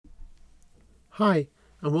Hi,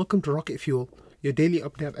 and welcome to Rocket Fuel, your daily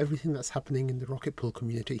update of everything that's happening in the Rocket Pool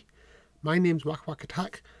community. My name's Whack Whack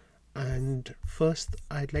Attack, and first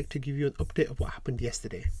I'd like to give you an update of what happened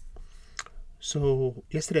yesterday. So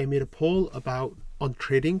yesterday I made a poll on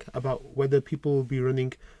trading about whether people will be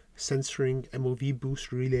running censoring MOV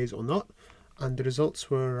boost relays or not, and the results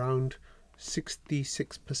were around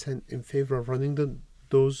 66% in favor of running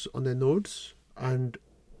those on their nodes, and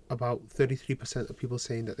about 33% of people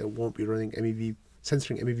saying that they won't be running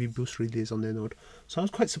censoring MEV boost relays on their node. So I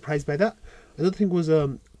was quite surprised by that. Another thing was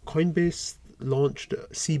Coinbase launched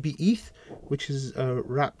CBETH, which is a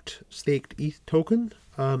wrapped staked ETH token,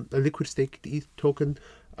 a liquid staked ETH token,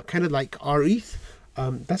 kind of like RETH.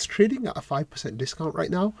 That's trading at a 5% discount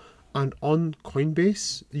right now. And on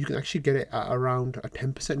Coinbase, you can actually get it at around a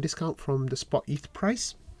 10% discount from the spot ETH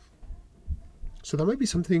price. So that might be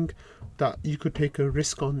something that you could take a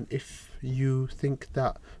risk on if you think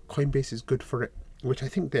that Coinbase is good for it, which I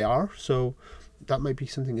think they are. So that might be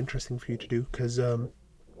something interesting for you to do, because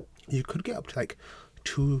you could get up to like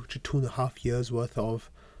 2 to 2.5 years worth of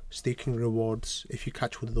staking rewards if you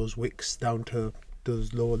catch one of those wicks down to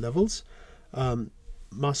those lower levels.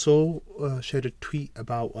 Marceau shared a tweet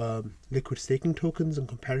about liquid staking tokens and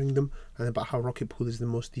comparing them, and about how Rocket Pool is the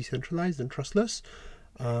most decentralized and trustless.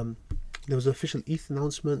 There was an official ETH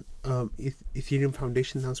announcement, Ethereum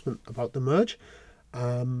Foundation announcement about the merge,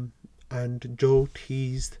 and Joe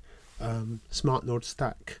teased Smart Node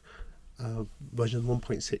Stack version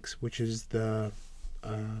 1.6, which is the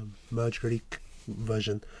merge ready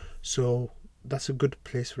version. So that's a good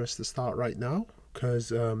place for us to start right now,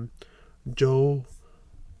 because Joe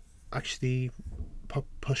actually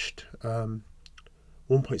pushed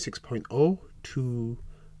 1.6.0 to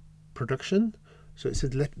production. So it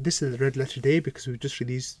said this is a red letter day because we've just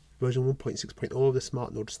released version 1.6.0 of the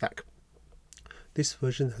Smart Node Stack. This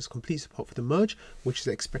version has complete support for the merge, which is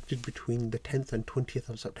expected between the 10th and 20th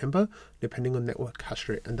of September, depending on network hash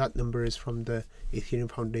rate. And that number is from the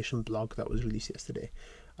Ethereum Foundation blog that was released yesterday.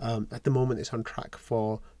 At the moment, it's on track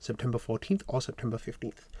for September 14th or September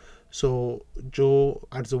 15th. So Joe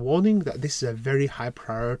adds a warning that this is a very high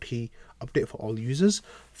priority update for all users.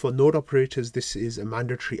 For node operators, this is a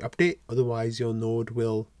mandatory update. Otherwise, your node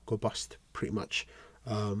will go bust pretty much.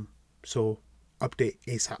 So update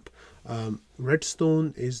ASAP.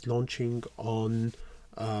 Redstone is launching on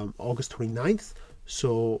August 29th.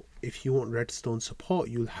 So if you want Redstone support,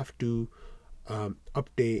 you'll have to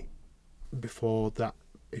update before that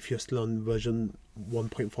if you're still on version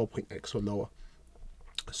 1.4.x or lower.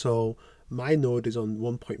 So my node is on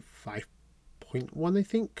 1.5.1, I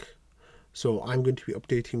think. So I'm going to be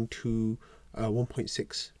updating to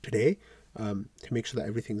 1.6 today to make sure that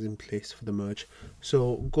everything's in place for the merge.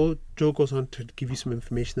 So Joe goes on to give you some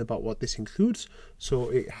information about what this includes.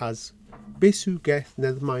 So it has Besu, Geth,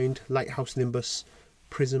 Nethermind, Lighthouse, Nimbus,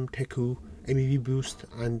 Prism, Teku, MEV Boost,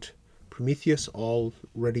 and Prometheus all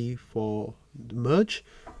ready for the merge.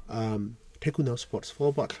 Teku now supports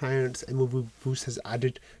fallback clients. MEV Boost has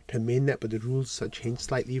added to mainnet, but the rules have changed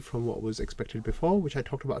slightly from what was expected before, which I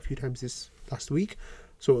talked about a few times this last week.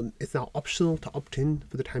 So it's now optional to opt in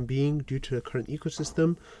for the time being due to the current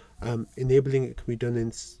ecosystem. Enabling it can be done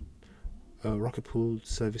in Rocket Pool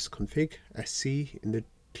Service Config SC in the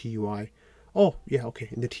TUI. Oh yeah, okay,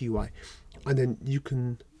 in the TUI, and then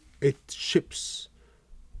it ships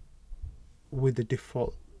with the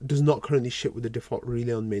default. Does not currently ship with the default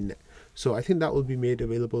relay on mainnet. So I think that will be made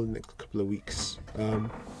available in the next couple of weeks.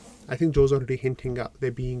 I think Joe's already hinting at there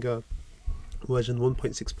being a version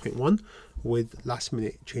 1.6.1 with last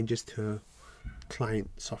minute changes to client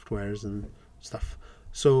softwares and stuff.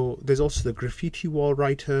 So there's also the graffiti wall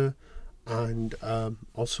writer, and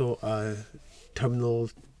also a terminal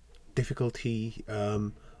difficulty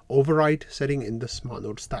override setting in the Smart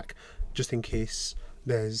Node Stack, just in case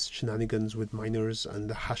there's shenanigans with miners and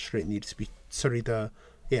the hash rate needs to be the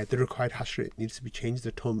required hash rate needs to be changed,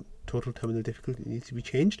 the total terminal difficulty needs to be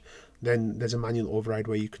changed. Then there's a manual override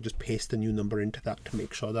where you can just paste a new number into that to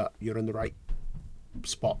make sure that you're in the right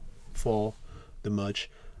spot for the merge.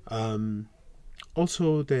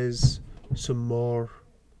 Also there's a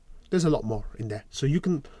lot more in there, so you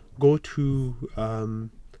can go to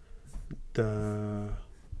the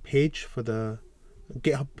page for the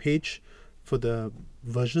GitHub page for the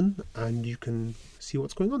version, and you can see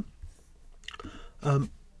what's going on.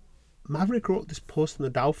 Maverick wrote this post on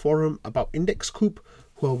the DAO forum about IndexCoop,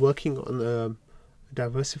 who are working on a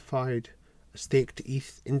diversified staked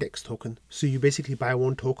ETH index token. So you basically buy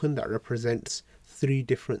one token that represents 3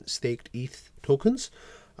 different staked ETH tokens.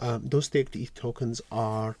 Those staked ETH tokens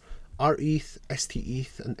are RETH,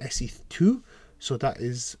 STETH, and SETH2. So that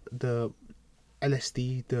is the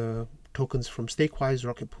LSD, the tokens from Stakewise,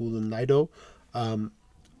 Rocket Pool, and Lido.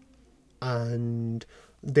 And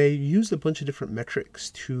they used a bunch of different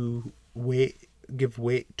metrics to give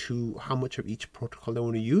weight to how much of each protocol they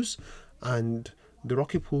want to use. And the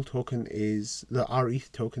Rocket Pool token the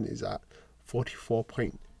RETH token is at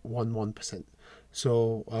 44.11%.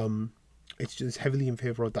 So it's just heavily in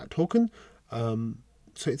favor of that token.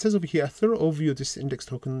 So it says over here, a thorough overview of this index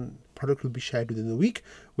token product will be shared within the week,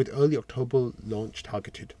 with early October launch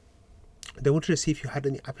targeted. They wanted to see if you had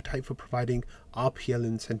any appetite for providing RPL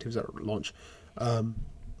incentives at launch.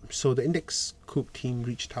 So the Index Cook team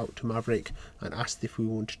reached out to Maverick and asked if we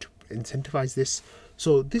wanted to incentivize this.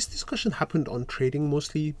 So this discussion happened on trading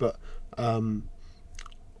mostly, but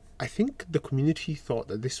I think the community thought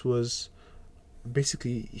that this was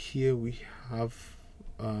basically, here we have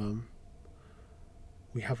a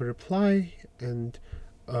reply, and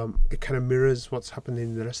it kind of mirrors what's happening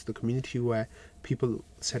in the rest of the community, where people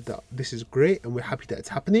said that this is great and we're happy that it's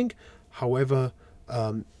happening. However,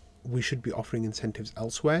 we should be offering incentives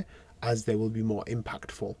elsewhere, as they will be more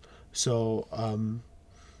impactful. So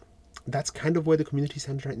that's kind of where the community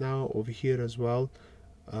stands right now. Over here as well,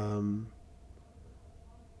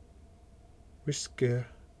 Risker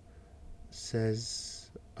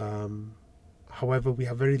says, however, we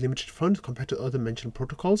have very limited funds compared to other mentioned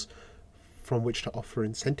protocols from which to offer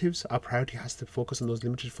incentives. Our priority has to focus on those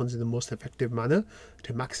limited funds in the most effective manner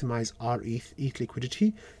to maximize our ETH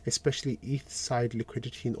liquidity, especially ETH side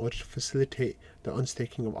liquidity, in order to facilitate the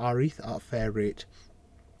unstaking of our ETH at a fair rate.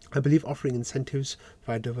 I believe offering incentives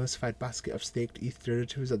for a diversified basket of staked ETH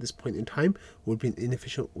derivatives at this point in time would be an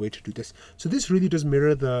inefficient way to do this. So this really does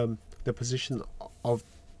mirror the position of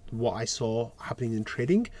what I saw happening in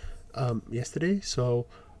trading yesterday. So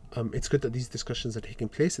it's good that these discussions are taking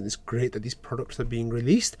place, and it's great that these products are being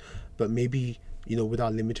released, but maybe, with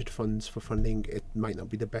our limited funds for funding, it might not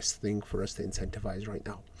be the best thing for us to incentivize right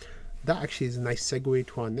now. That actually is a nice segue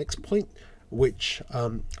to our next point, which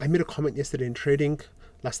I made a comment yesterday in trading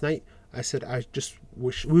last night. I said I just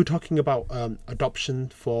wish we were talking about adoption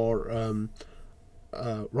for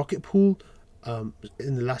Rocket Pool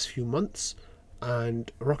in the last few months,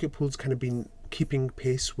 and Rocket Pool's kind of been keeping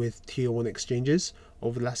pace with tier 1 exchanges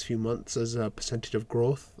over the last few months as a percentage of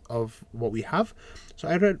growth of what we have. So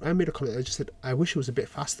I made a comment. I just said I wish it was a bit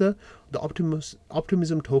faster. The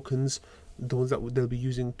Optimism tokens, the ones that they'll be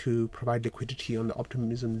using to provide liquidity on the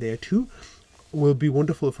Optimism layer 2, will be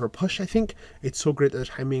wonderful for a push. I think it's so great that the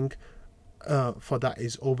timing for that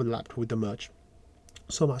is overlapped with the merge.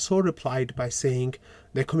 So Maso replied by saying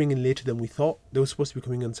they're coming in later than we thought. They were supposed to be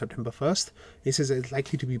coming on September 1st. He says it's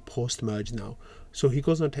likely to be post-merge now. So he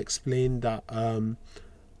goes on to explain that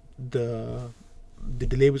the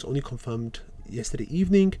delay was only confirmed yesterday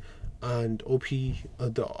evening, and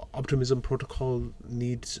the Optimism protocol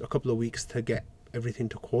needs a couple of weeks to get everything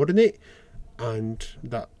to coordinate, and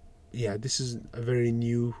that, this is a very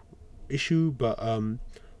new issue, but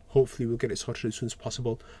hopefully we'll get it sorted as soon as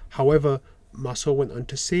possible. However, Maso went on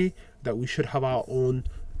to say that we should have our own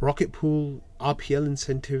Rocket Pool RPL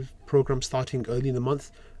incentive program starting early in the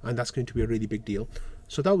month, and that's going to be a really big deal.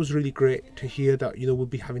 So that was really great to hear that we'll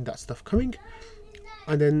be having that stuff coming.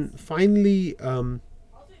 And then finally, I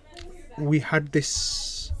had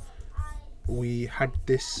this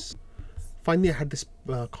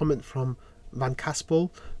comment from Van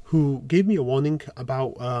Caspel, who gave me a warning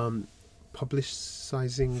about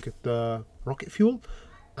publicizing the Rocket Fuel.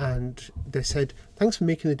 And they said, thanks for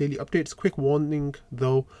making the daily updates. Quick warning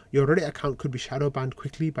though, your Reddit account could be shadow banned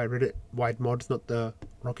quickly by Reddit wide mods, not the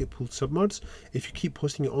Rocket Pool submods, if you keep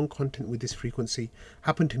posting your own content with this frequency.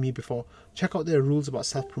 Happened to me before. Check out their rules about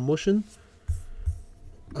self-promotion.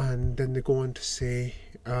 And then they go on to say,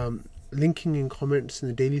 linking in comments in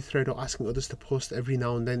the daily thread or asking others to post every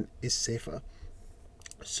now and then is safer.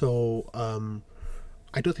 So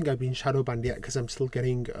I don't think I've been shadow banned yet because I'm still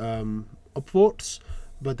getting upvotes.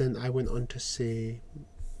 But then I went on to say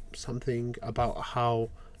something about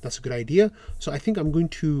how that's a good idea. So I think I'm going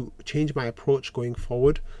to change my approach going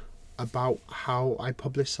forward about how I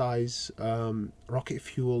publicize Rocket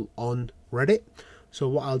Fuel on Reddit. So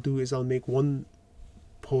what I'll do is I'll make one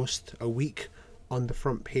post a week on the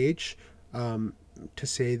front page to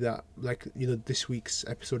say that, this week's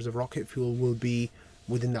episodes of Rocket Fuel will be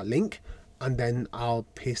within that link. And then I'll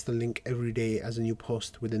paste the link every day as a new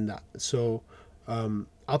post within that. So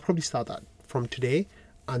I'll probably start that from today,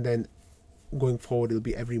 and then going forward it'll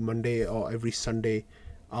be every Monday or every Sunday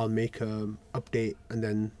I'll make an update and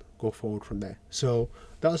then go forward from there. So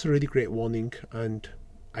that was a really great warning, and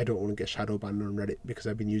I don't want to get shadow banned on Reddit because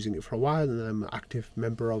I've been using it for a while and I'm an active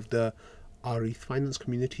member of the our ETH finance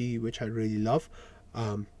community, which I really love.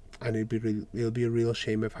 And it'll be a real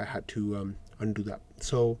shame if I had to undo that.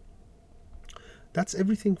 So that's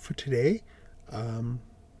everything for today.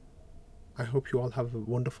 I hope you all have a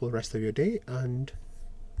wonderful rest of your day, and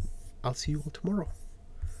I'll see you all tomorrow.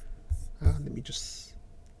 Let me just,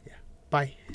 yeah, bye.